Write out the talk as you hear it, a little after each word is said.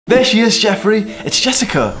There she is, Jeffrey. It's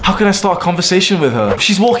Jessica. How can I start a conversation with her?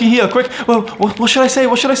 She's walking here, quick. Well, what should I say?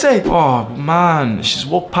 What should I say? Oh, man, she's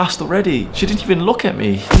walked past already. She didn't even look at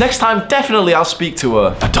me. Next time, definitely I'll speak to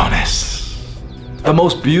her. Adonis. The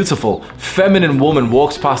most beautiful, feminine woman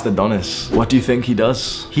walks past Adonis. What do you think he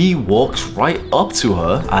does? He walks right up to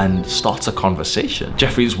her and starts a conversation.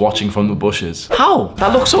 Jeffrey's watching from the bushes. How?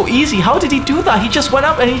 That looks so easy. How did he do that? He just went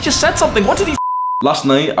up and he just said something. What did he? Last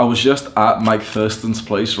night, I was just at Mike Thurston's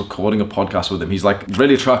place recording a podcast with him. He's like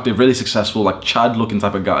really attractive, really successful, like Chad looking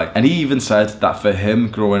type of guy. And he even said that for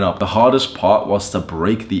him growing up, the hardest part was to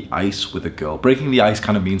break the ice with a girl. Breaking the ice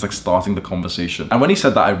kind of means like starting the conversation. And when he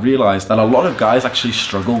said that, I realized that a lot of guys actually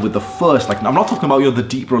struggle with the first, like I'm not talking about the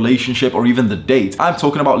deep relationship or even the date. I'm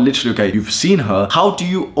talking about literally, okay, you've seen her. How do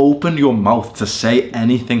you open your mouth to say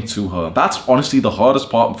anything to her? That's honestly the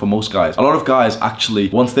hardest part for most guys. A lot of guys actually,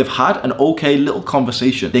 once they've had an okay little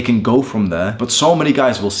conversation, they can go from there. But so many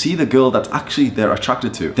guys will see the girl that's actually they're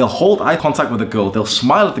attracted to. They'll hold eye contact with the girl, they'll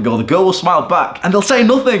smile at the girl will smile back, and they'll say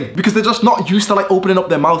nothing because they're just not used to like opening up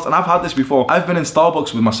their mouth. And I've had this before. I've been in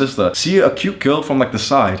Starbucks with my sister, see a cute girl from like the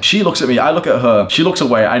side. She looks at me, I look at her, she looks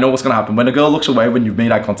away. I know what's gonna happen. When a girl looks away, when you've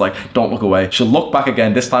made eye contact, don't look away. She'll look back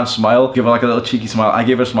again, this time smile, give her like a little cheeky smile. I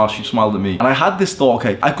gave her a smile, she smiled at me. And I had this thought,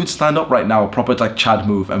 okay, I could stand up right now, a proper like Chad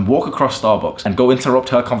move, and walk across Starbucks and go interrupt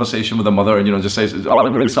her conversation with her mother and just say, I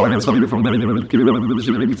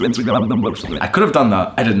could have done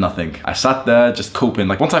that. I did nothing. I sat there just coping.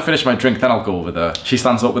 Like once I finish my drink, then I'll go over there. She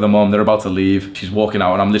stands up with her mom. They're about to leave. She's walking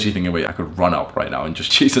out and I'm literally thinking, wait, I could run up right now and just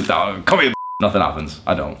chase it down. Come here. Nothing happens.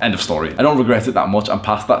 I don't. End of story. I don't regret it that much. I'm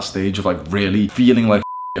past that stage of like really feeling like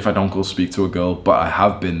if I don't go speak to a girl, but I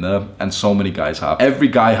have been there and so many guys have. Every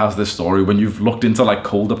guy has this story when you've looked into like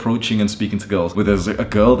cold approaching and speaking to girls where there's a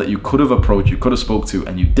girl that you could have approached, you could have spoke to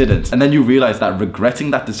and you didn't. And then you realize that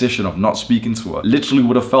regretting that decision of not speaking to her literally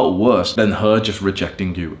would have felt worse than her just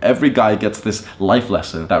rejecting you. Every guy gets this life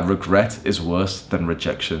lesson that regret is worse than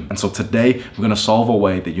rejection. And so today we're gonna solve a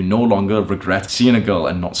way that you no longer regret seeing a girl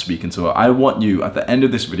and not speaking to her. I want you at the end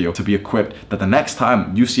of this video to be equipped that the next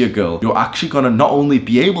time you see a girl, you're actually gonna not only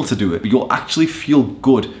be able to do it, but you'll actually feel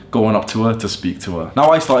good going up to her to speak to her.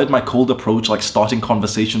 Now I started my cold approach, like starting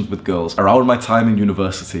conversations with girls around my time in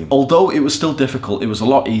university. Although it was still difficult, it was a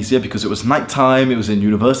lot easier because it was nighttime, it was in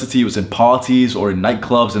university, it was in parties or in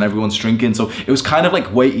nightclubs and everyone's drinking. So it was kind of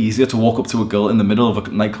like way easier to walk up to a girl in the middle of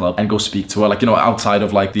a nightclub and go speak to her. Like, outside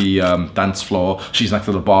of like the dance floor, she's next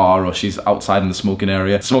to the bar or she's outside in the smoking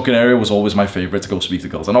area. The smoking area was always my favorite to go speak to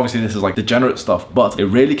girls. And obviously this is like degenerate stuff, but it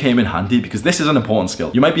really came in handy because this is an important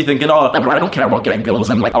skill. You might be thinking, oh, I don't care about getting girls.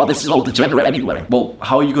 I'm like, oh, this is all degenerate anyway. Well,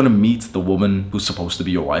 how are you going to meet the woman who's supposed to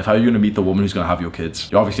be your wife? How are you going to meet the woman who's going to have your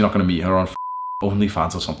kids? You're obviously not going to meet her on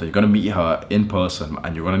OnlyFans or something. You're gonna meet her in person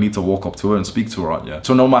and you're gonna need to walk up to her and speak to her, aren't you?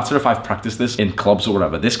 So no matter if I've practiced this in clubs or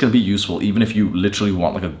whatever, this can be useful even if you literally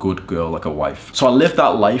want like a good girl, like a wife. So I lived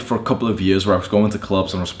that life for a couple of years where I was going to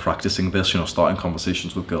clubs and I was practicing this, starting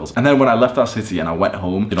conversations with girls. And then when I left that city and I went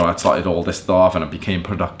home, I started all this stuff and I became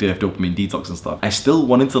productive, dopamine detox and stuff. I still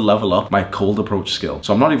wanted to level up my cold approach skill.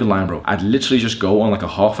 So I'm not even lying, bro. I'd literally just go on like a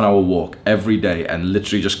half-an-hour walk every day and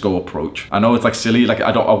literally just go approach. I know it's like silly, like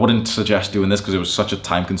I wouldn't suggest doing this because it was such a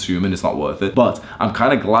time consuming, it's not worth it, but I'm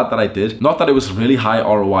kind of glad that I did. Not that it was really high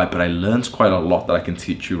ROI, but I learned quite a lot that I can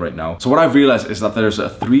teach you right now. So what I've realized is that there's a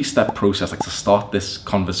 3-step process like to start this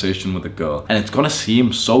conversation with a girl, and it's gonna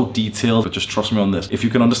seem so detailed, but just trust me on this. If you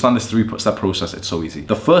can understand this 3-step process, it's so easy.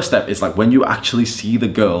 The first step is like when you actually see the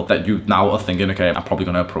girl that you now are thinking, okay, I'm probably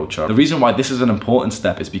gonna approach her. The reason why this is an important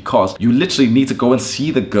step is because you literally need to go and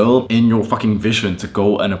see the girl in your fucking vision to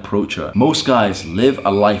go and approach her. Most guys live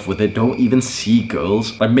a life where they don't even see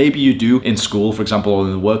girls. Like maybe you do in school, for example, or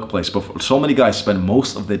in the workplace, but so many guys spend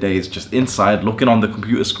most of their days just inside looking on the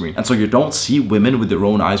computer screen. And so you don't see women with their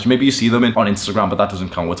own eyes. Maybe you see them on Instagram, but that doesn't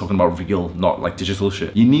count. We're talking about real, not like digital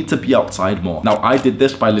shit. You need to be outside more. Now, I did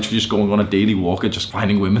this by literally just going on a daily walk and just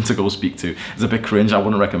finding women to go speak to. It's a bit cringe. I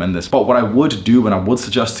wouldn't recommend this. But what I would do and I would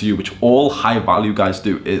suggest to you, which all high value guys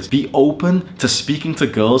do, is be open to speaking to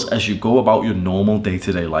girls as you go about your normal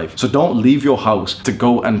day-to-day life. So don't leave your house to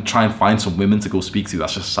go and try and find some women to go speak to.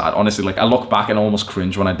 That's just sad. Honestly, like I look back and almost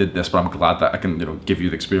cringe when I did this, but I'm glad that I can, give you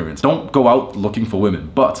the experience. Don't go out looking for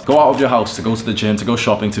women, but go out of your house to go to the gym, to go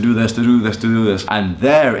shopping, to do this, to do this, to do this. And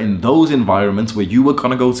there in those environments where you were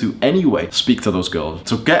gonna go to anyway, speak to those girls.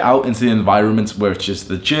 So get out into the environments where it's just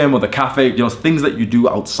the gym or the cafe, things that you do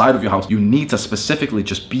outside of your house. You need to specifically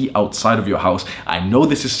just be outside of your house. I know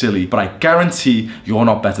this is silly, but I guarantee you're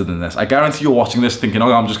not better than this. I guarantee you're watching this thinking,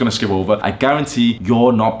 oh, I'm just gonna skip over. I guarantee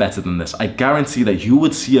you're not better than this. I guarantee that you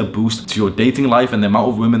would see a boost to your dating life and the amount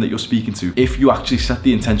of women that you're speaking to if you actually set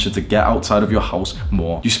the intention to get outside of your house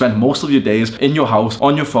more. You spend most of your days in your house,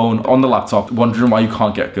 on your phone, on the laptop, wondering why you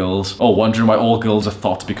can't get girls, or wondering why all girls are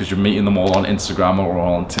thought because you're meeting them all on Instagram or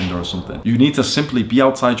on Tinder or something. You need to simply be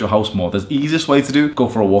outside your house more. The easiest way to do, go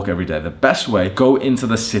for a walk every day. The best way, go into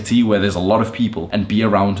the city where there's a lot of people and be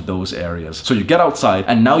around those areas. So you get outside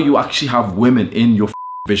and now you actually have women in your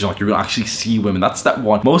vision, like you're gonna actually see women. That's step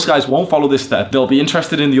one. Most guys won't follow this step. They'll be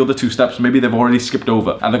interested in the other two steps. Maybe they've already skipped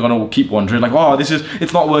over and they're gonna keep wondering like, oh,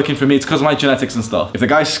 it's not working for me. It's because of my genetics and stuff. If the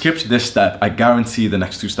guy skipped this step, I guarantee the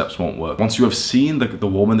next two steps won't work. Once you have seen the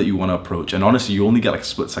woman that you want to approach, and honestly, you only get like a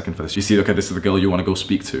split second for this. You see, okay, this is the girl you want to go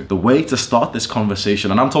speak to. The way to start this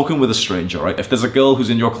conversation, and I'm talking with a stranger, right? If there's a girl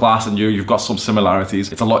who's in your class and you've got some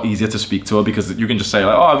similarities, it's a lot easier to speak to her because you can just say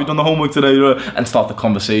like, oh, have you done the homework today? And start the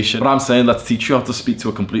conversation. But I'm saying, let's teach you how to speak to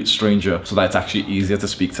a complete stranger so that it's actually easier to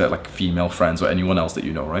speak to like female friends or anyone else that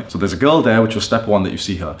you know, right? So there's a girl there, which was step one, that you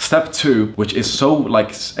see her. Step two, which is so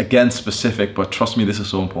like, again, specific, but trust me, this is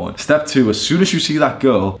so important. Step two, as soon as you see that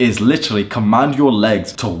girl, is literally command your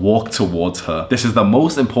legs to walk towards her. This is the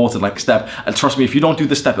most important like step. And trust me, if you don't do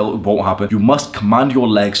this step, it won't happen. You must command your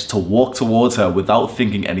legs to walk towards her without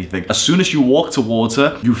thinking anything. As soon as you walk towards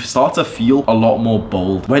her, you start to feel a lot more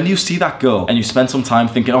bold. When you see that girl and you spend some time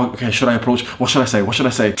thinking, oh, okay, should I approach? What should I say? What should I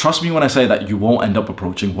say? Trust me when I say that you won't end up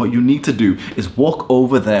approaching. What you need to do is walk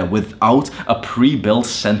over there without a pre-built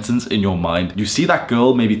sentence in your mind. You see that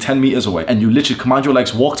girl maybe 10 meters away and you literally command your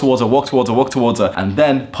legs, walk towards her, walk towards her, walk towards her. And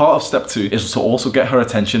then part of step two is to also get her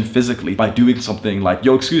attention physically by doing something like,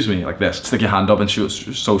 yo, excuse me, like this. Stick your hand up and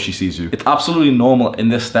so she sees you. It's absolutely normal in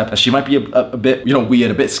this step that she might be a bit, you know, weird,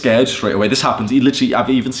 a bit scared straight away. This happens. Literally, I've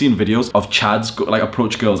even seen videos of Chads like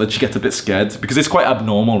approach girls and she gets a bit scared because it's quite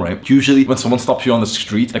abnormal, right? Usually when someone stops you on the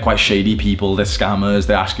street, they're quite shady people, they're scammers,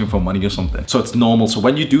 they're asking for money or something. So it's normal. So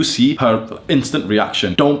when you do see her instant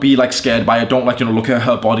reaction, don't be like scared by it. Don't like, you know, look at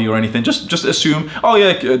her body or anything. Just assume, oh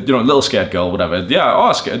yeah, you know, little scared girl, whatever. Yeah,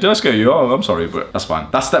 oh, did I scare you? Oh, I'm sorry, but that's fine.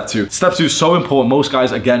 That's step two. Step two is so important. Most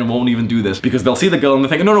guys, again, won't even do this because they'll see the girl and they're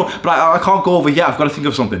thinking, no, but I can't go over yet. I've got to think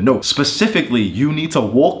of something. No, specifically, you need to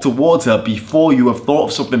walk towards her before you have thought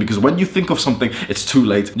of something, because when you think of something, it's too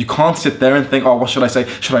late. You can't sit there and think, oh, what should I say?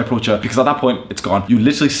 Should I approach her? Because at that point, it's gone. You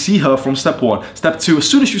literally see her from step one. Step two, as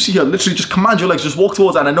soon as you see her, literally just command your legs, just walk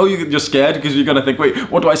towards her. And I know you're scared because you're gonna think, wait,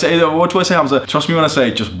 what do I say? What do I say, Hamza? Trust me when I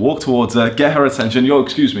say, just walk towards her, get her attention. Yo,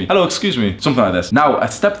 excuse me. Hello, excuse me. Something like this. Now,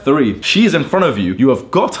 at step three, she is in front of you. You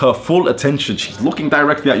have got her full attention. She's looking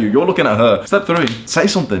directly at you. You're looking at her. Step three, say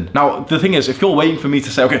something. Now, the thing is, if you're waiting for me to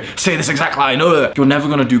say, okay, say this exact line, you're never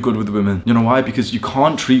gonna do good with women. You know why? Because you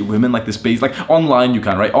can't treat women like this base. Like online, you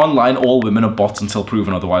can, right? Online, all women are bots until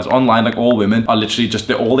proven otherwise. Online, like all women are literally just,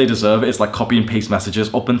 all they deserve is like copy and paste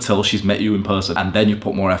messages up until she's met you in person, and then you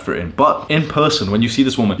put more effort in. But in person, when you see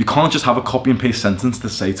this woman, you can't just have a copy and paste sentence to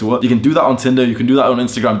say to her. You can do that on Tinder, you can do that on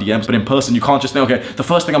Instagram DMs, but in person, you can't just think, okay, the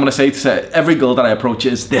first thing I'm gonna say to every girl that I approach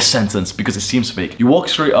is this sentence, because it seems fake. You walk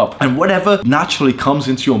straight up, and whatever naturally comes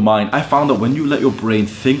into your mind, I found that when you let your brain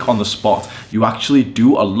think on the spot, you actually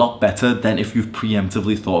do a lot better than if you've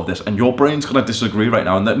preemptively thought of this. And your brain's gonna disagree right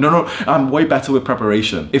now, and that, no, I'm way better with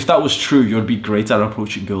preparation. If that was true, you'd be great at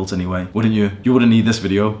approaching girls anyway, wouldn't you? You wouldn't need this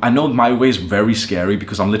video. I know my way is very scary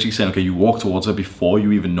because I'm literally saying, okay, you walk towards her before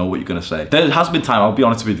you even know what you're gonna say. There has been time, I'll be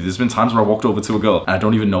honest with you, there's been times where I walked over to a girl and I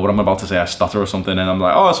don't even know what I'm about to say. I stutter or something and I'm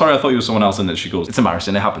like, oh, sorry, I thought you were someone else, and then she goes, it's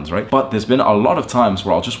embarrassing, it happens, right? But there's been a lot of times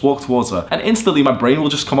where I'll just walk towards her and instantly my brain will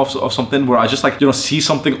just come off of something where I just like, you know, see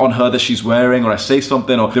something on her that she's wearing, or I say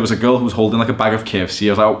something, or there was a girl who was holding like a bag of KFC.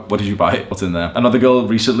 I was like, oh, what did you buy? What's in there? Another girl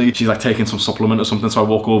recently, she's like taking some supplement or something, so I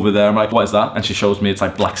walk over there, I'm like, what is that? And she shows me it's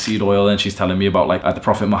like black seed oil, and she's telling me about like the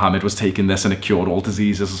Prophet Muhammad was taking this and it cured all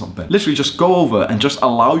diseases or something. Literally just go over and just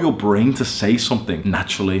allow your brain to say something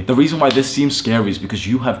naturally. The reason why this seems scary is because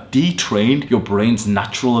you have detrained your brain's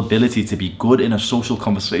natural ability to be good in a social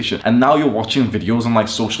conversation. And now you're watching videos on like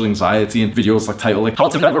social anxiety and videos like titled like how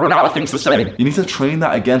to never run out of things to say. You need to train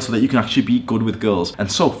that again so that you can actually be good with girls.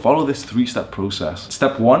 And so follow this 3-step process.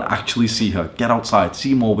 Step one, actually see her. Get outside,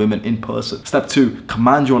 see more women in person. Step two,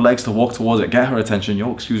 command your legs to walk towards it, get her attention.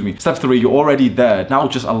 Yo, excuse me. Step three, you're already there. Now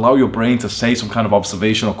just allow your brain to say some kind of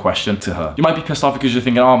observation or question to her. You might be pissed off because you're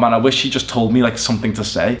thinking, oh man, I wish she just told me like something to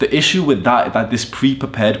say. The issue with that this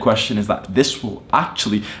pre-prepared question is that this will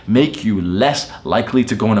actually make you less likely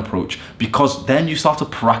to go and approach, because then you start to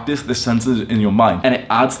practice this sentence in your mind and it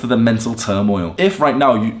adds to the mental turmoil. If right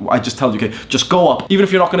now I just tell you, okay, just go up, even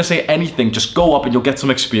if you're not going to say anything, just go up and you'll get some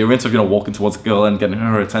experience of, you know, walking towards a girl and getting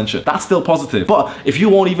her attention. That's still positive. But if you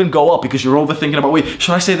won't even go up because you're overthinking about, wait,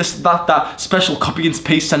 should I say this, that special copy and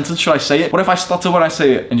paste sentence? Should I say it? What if I stutter when I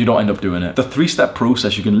say it and you don't end up doing it? The 3-step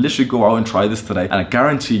process, you can literally go out and try this today, and I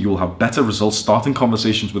guarantee you will have better results starting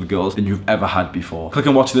conversations with girls than you've ever had before. Click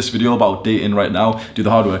and watch this video about dating right now. Do the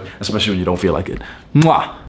hard work, especially when you don't feel like it. Mwah!